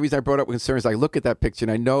concern, the reason I brought up concern is I look at that picture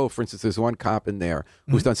and I know, for instance, there's one cop in there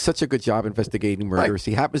who's done such a good job investigating murders.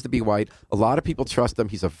 He happens to be white. A lot of people trust him.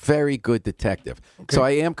 He's a very good detective. So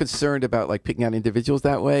I am concerned about like picking out individuals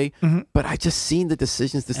that way. But I just seen the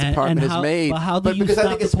decisions this department has made. But how do you because I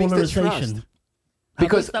stop think the it speaks to trust. polarization? How do you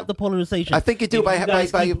Because stop the polarization? I think you do If by- you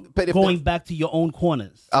guys by- keep but if going the- back to your own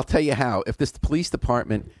corners. I'll tell you how. If this police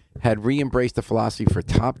department had re-embraced the philosophy for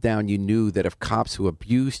top-down, you knew that if cops who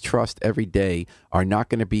abuse trust every day are not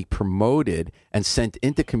going to be promoted and sent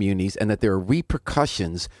into communities, and that there are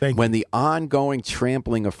repercussions Thank when the ongoing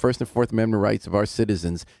trampling of First and Fourth Amendment rights of our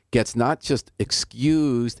citizens gets not just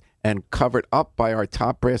excused and covered up by our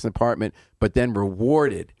top brass department, but then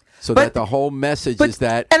rewarded. So But- that the whole message but- is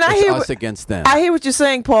that and I it's hear us what- against them. I hear what you're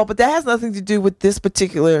saying, Paul, but that has nothing to do with this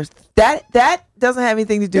particular. That doesn't have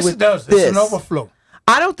anything to do Yes, with it does. this. It's an overflow.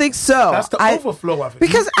 I don't think so. That's the overflow of it.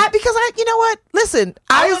 Because you know what? Listen,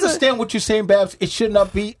 I was a- understand what you're saying, Babs. It should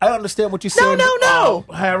not be. I understand what you're saying. no.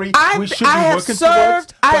 Harry. I- we should I be have working served-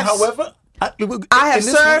 towards. I But have- however, I have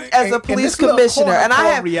served as a police commissioner, and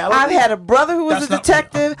I've had a brother who was a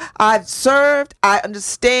detective. I've served. I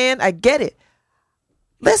understand. I get it.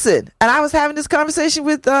 Listen, and I was having this conversation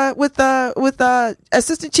with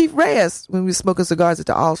Assistant Chief Reyes when we were smoking cigars at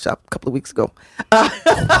the All Shop a couple of weeks ago.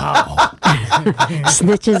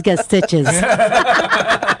 Snitches get stitches.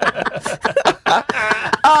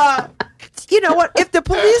 You know what? If the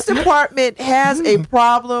police department has a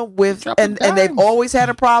problem with, and they've always had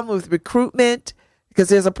a problem with recruitment, because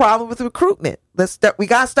there's a problem with recruitment. We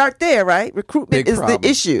got to start there, right? Recruitment Big is problem. the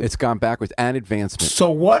issue. It's gone backwards and advancement. So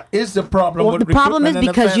what is the problem? Well, with the problem is recruitment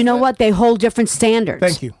and because you know advancement? what? They hold different standards.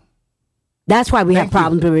 Thank you. That's why we have Thank you.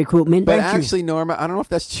 problems with recruitment. But Thank you. actually, Norma, I don't know if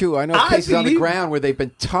that's true. I know I cases on the believe- ground where they've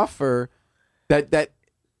been tougher. That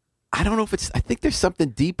I don't know if it's. I think there's something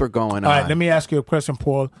deeper going All on. right, let me ask you a question,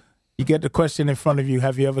 Paul. You get the question in front of you.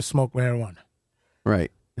 Have you ever smoked marijuana? Right,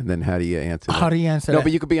 and then how do you answer? How that? do you answer No, that?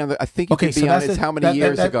 but you could be on the. I think you Okay, could so be on. that's It's it. how many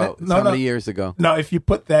years ago? It's how many years ago? No, if you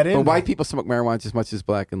put that in. But white people smoke marijuana just as much as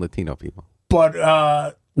black and Latino people.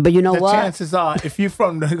 But But you know the what? chances are, if you're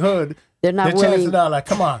from the hood, They're not the chances willing. are like,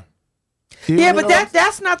 come on. You Yeah, know but what I'm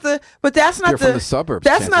that's not the. But that's not You're the. from the suburbs,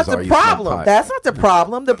 That's not chances are the you smoke problem. pot. That's not the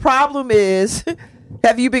problem. The problem is,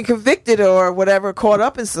 have you been convicted or whatever, caught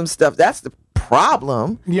up in some stuff? That's the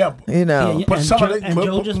problem. Yeah, You know. Yeah, But and, some of Joe, the- and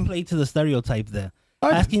Joe just played to the stereotype there.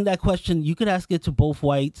 I- Asking that question, you could ask it to both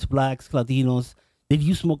whites, blacks, Latinos. Did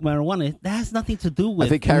you smoke marijuana? That has nothing to do with. I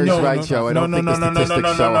think Harry's No, right, no, Joe. I no, don't no, think no, the no, no, statistics no,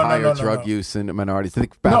 no, show no, no, higher no, drug no. use in minorities. I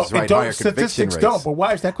think No, Babs is it right. don't. Higher conviction Statistics rates. don't. But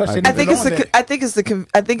why is that question? I think it's even on there? I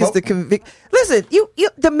think it's the convict. Listen, you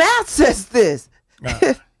the math says this.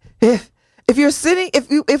 If you're sitting,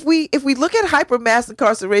 if we look at hypermass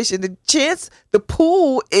incarceration, the chance the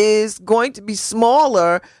pool is going to be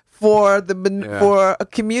smaller for for a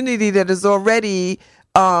community that is already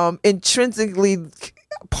intrinsically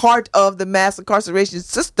part of the mass incarceration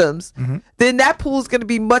systems, then that pool is going to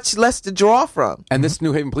be much less to draw from. And this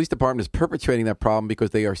New Haven Police Department is perpetuating that problem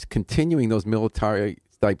because they are continuing those military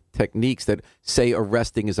type techniques that say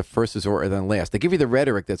arresting is a first resort and then last. They give you the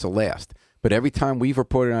rhetoric that's a last, but every time we've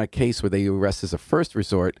reported on a case where they arrest as a first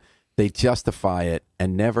resort, they justify it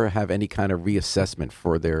and never have any kind of reassessment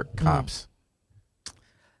for their cops.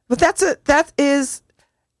 But that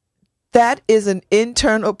is an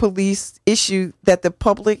internal police issue that the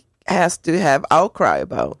public has to have outcry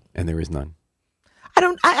about. And there is none.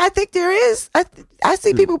 I think there is. I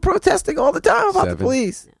see people protesting all the time about the 7.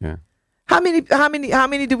 police. Yeah. How many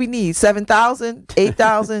do we need? 7,000?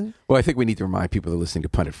 8,000? Well, I think we need to remind people that are listening to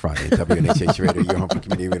Pundit Friday at WNHH Radio, your home for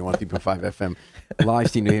community radio 103.5 FM,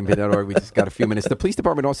 live.newhaven.org. We just got a few minutes. The police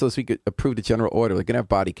department also this week approved a general order. They're going to have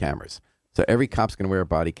body cameras. So every cop's going to wear a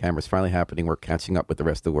body camera. It's finally happening. We're catching up with the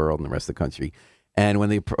rest of the world and the rest of the country. And when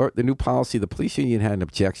the new policy, the police union had an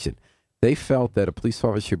objection. They felt that a police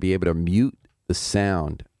officer should be able to mute the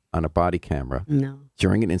sound on a body camera No.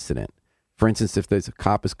 during an incident For instance, if there's a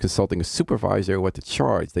cop is consulting a supervisor what to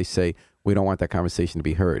charge, they say, we don't want that conversation to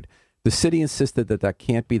be heard. The city insisted that that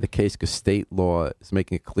can't be the case because state law is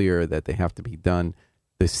making it clear that they have to be done.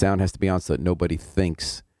 The sound has to be on so that nobody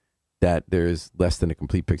thinks that there's less than a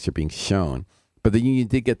complete picture being shown. But the union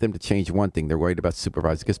did get them to change one thing. They're worried about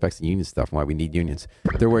supervisors. It gets back to union stuff and why we need unions.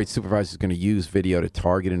 They're worried supervisors are going to use video to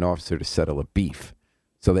target an officer to settle a beef.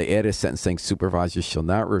 So they added a sentence saying supervisors shall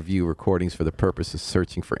not review recordings for the purpose of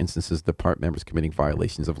searching for instances of department members committing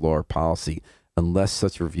violations of law or policy unless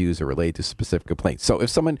such reviews are related to specific complaints. So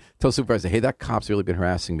if someone tells supervisor, hey, that cop's really been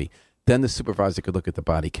harassing me, then the supervisor could look at the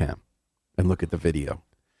body cam and look at the video.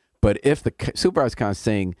 But if the supervisor kind of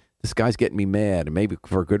saying, this guy's getting me mad, and maybe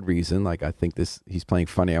for a good reason, like I think he's playing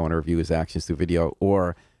funny, I want to review his actions through video,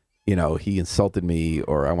 or, he insulted me,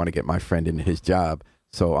 or I want to get my friend into his job,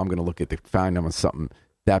 so I'm going to find him on something.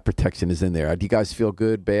 That protection is in there. Do you guys feel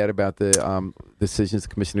good, bad about the decisions the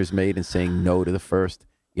commissioners made in saying no to the first,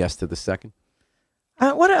 yes to the second?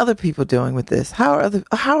 What are other people doing with this? How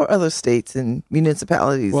are other states and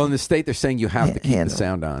municipalities? Well, in the state, they're saying you have to keep the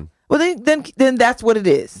sound on. Well, then that's what it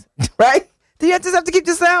is, right? You just have to keep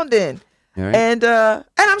the sound in, right. And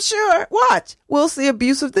I'm sure. Watch, we'll see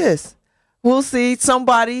abuse of this. We'll see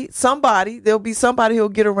somebody. There'll be somebody who'll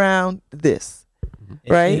get around this,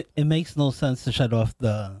 right? It makes no sense to shut off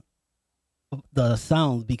the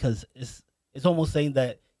sound because it's almost saying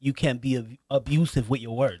that you can't be abusive with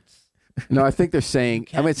your words. No, I think they're saying,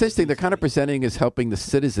 it's interesting, they're kind of presenting as helping the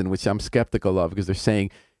citizen, which I'm skeptical of, because they're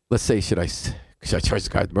saying, let's say, should I charge this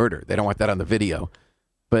guy with murder? They don't want that on the video.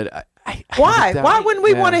 But why? Why wouldn't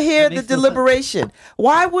we want to hear the deliberation?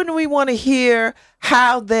 Why wouldn't we want to hear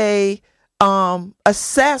how they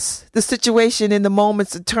assess the situation in the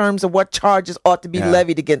moments in terms of what charges ought to be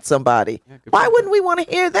levied against somebody? Why wouldn't we want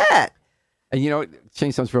to hear that? And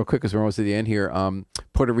change something real quick because we're almost at the end here.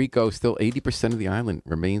 Puerto Rico, still 80% of the island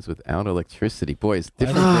remains without electricity. Boy, it's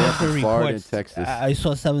different there from Florida and Texas. I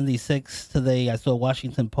saw 76 today. I saw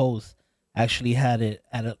Washington Post actually had it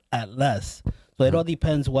at less. So it all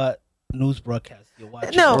depends what news broadcast you're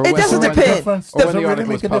watching. No, it doesn't depend.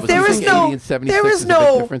 There is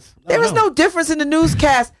no difference in the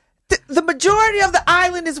newscast. The majority of the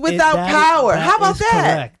island is without power. How about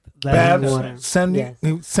that? Babs,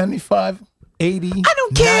 75, 80. I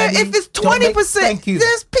don't care if it's 20%.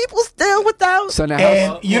 There's people still without. So now,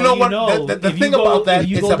 and you know what? The thing about that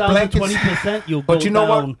is a blanket. 20%, you'll go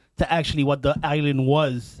down to actually what the island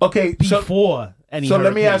was. Before. So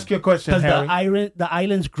let me ask you a question, Harry. Because the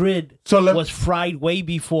island's grid was fried way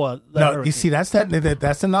before. No, you see, that's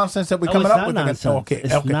the nonsense that we're coming up with. Okay.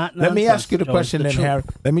 Let me ask you the question then, Harry.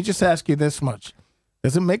 Let me just ask you this much: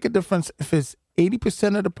 does it make a difference if it's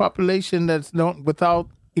 80% of the population that's without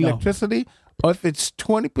electricity, or if it's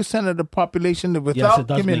 20% of the population that without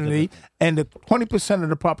community, and the 20% of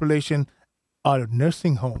the population are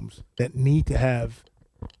nursing homes that need to have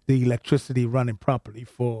the electricity running properly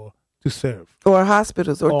to serve, or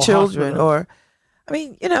hospitals, or children, or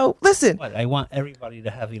listen. I want everybody to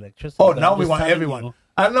have electricity. Oh, now we want everyone.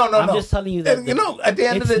 No. I'm just telling you that. At the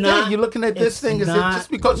end of the day, you're looking at this thing. Is it just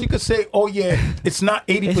because you could say, "Oh yeah, it's not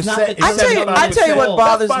 80%"? I tell you what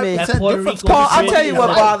bothers me, Paul. I'll tell you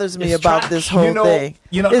what bothers me about this whole thing.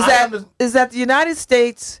 Is that the United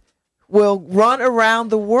States will run around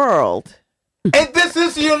the world. And this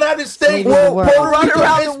is the United States. We'll run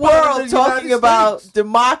around the world talking about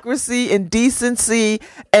democracy and decency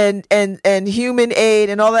and human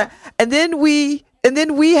aid and all that. And then we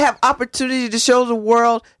have opportunity to show the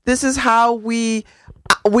world this is how we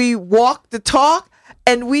walk the talk,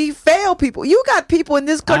 and we fail people. You got people in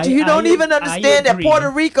this country who don't even understand that Puerto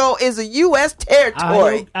Rico is a U.S.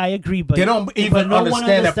 territory. I agree, but they don't even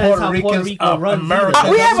understand that Puerto Ricans are Americans.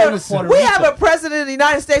 We have a president of the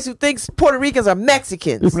United States who thinks Puerto Ricans are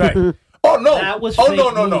Mexicans. Right. Oh no! That was fake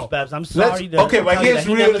news, Babs. I'm sorry. Here's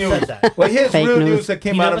real news. Here's real news that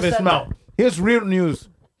came out of his mouth. Here's real news.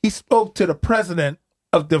 He spoke to the president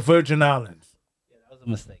of the Virgin Islands. Yeah, that was a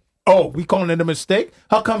mistake. Oh, we calling it a mistake?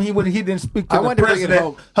 How come he didn't speak to the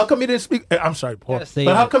president? How come he didn't speak? I'm sorry, Paul.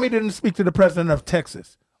 But how come he didn't speak to the president of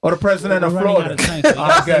Texas or the president of Florida? Okay.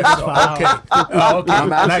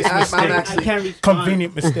 Nice mistake.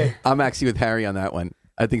 Convenient mistake. I'm actually with Harry on that one.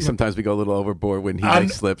 I think sometimes we go a little overboard when he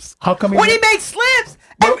makes slips. How come he makes slips?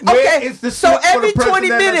 So every 20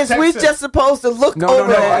 minutes we're just supposed to look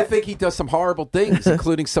over that. I think he does some horrible things,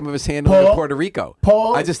 including some of his handling of Puerto Rico.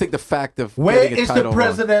 Paul, I just think the fact of where is the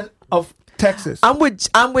president of Texas? I'm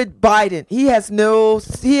with Biden. He has no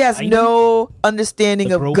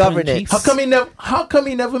understanding of governance. How come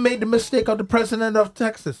he never made the mistake of the president of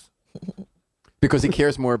Texas? Because he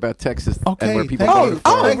cares more about Texas Okay, and where people thank go you. to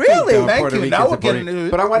Florida. Oh, really? than Thank Puerto you. Ricans Now we're and Puerto getting Ricans.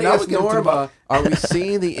 to- But I want to now ask we're getting to Norma, are we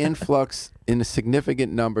seeing the influx in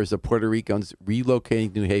significant numbers of Puerto Ricans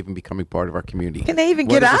relocating to New Haven, becoming part of our community? Can they even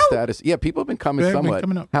What get is the out? status? Yeah, people have been coming They've been somewhat.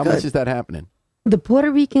 coming up. How Good. much is that happening? The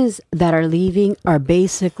Puerto Ricans that are leaving are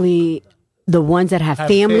basically the ones that have Have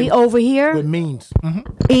family family. over here, With means.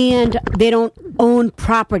 and they don't own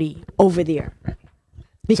property over there.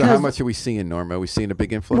 So how much are we seeing, Norma? Are we seeing a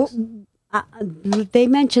big influx? They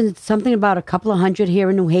mentioned something about a couple of hundred here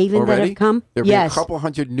in New Haven that Already? have come. There'll be Yes. a couple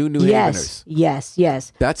hundred new Yes, Haveners.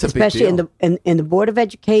 yes. That's a big especially in deal. the in the Board of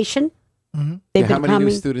Education. Mm-hmm. They've Yeah, how been many new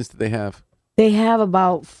coming. students do they have? They have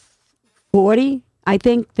about 40, I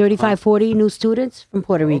think, 35, 40 new students from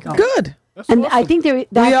Puerto Rico. Good. That's And I awesome. think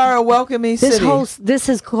We are a welcoming city. this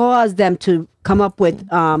has caused them to come up with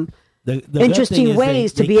The good thing interesting is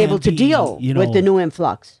ways they to be able can't to deal you with know, the new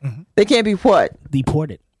influx. They can't be what?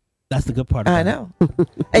 deported. That's the good part. I about know.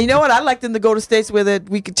 And you know what? I'd like them to go to states where that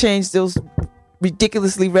we could change those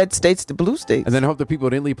ridiculously red states to blue states. And then hope the people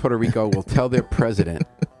that didn't leave Puerto Rico will tell their president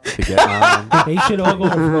to get on. it. They should all go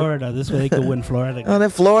to Florida. This way they could win Florida. Oh, then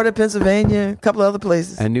Florida, Pennsylvania, a couple other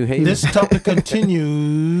places. And New Haven. This topic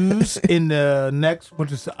continues in the next,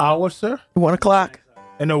 what is the hour, sir? 1 o'clock.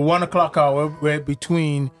 In the 1 o'clock hour, where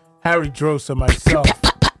between Harry Dross and myself.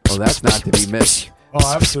 Oh, that's not to be missed.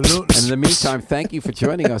 Oh, absolutely. And in the meantime, thank you for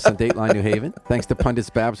joining us on Dateline New Haven. Thanks to pundits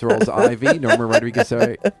Babs Rolls Ivy, Norma Rodriguez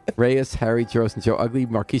Reyes, Harry Drost, and Joe Ugly.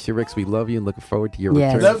 Markeisha Ricks, we love you and looking forward to your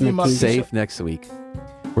Yes, return. Love you, Markeisha. Safe next week.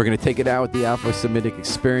 We're going to take it out with the Afro Semitic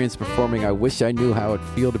Experience performing I Wish I Knew How It'd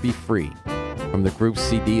Feel to Be Free from the group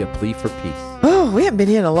CD, A Plea for Peace. Oh, we haven't been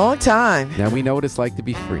here in a long time. Now we know what it's like to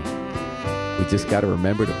be free. We just got to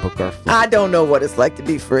remember to book our I flight. don't know what it's like to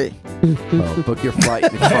be free. Well, book your flight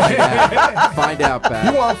and find out. Find out, You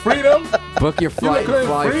Babs. want freedom? Book your flight look and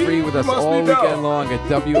fly free? free with You us must all be dumb. weekend long at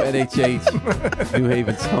WNHH, New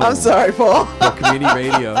Haven's home I'm sorry, Paul. for community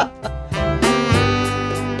radio.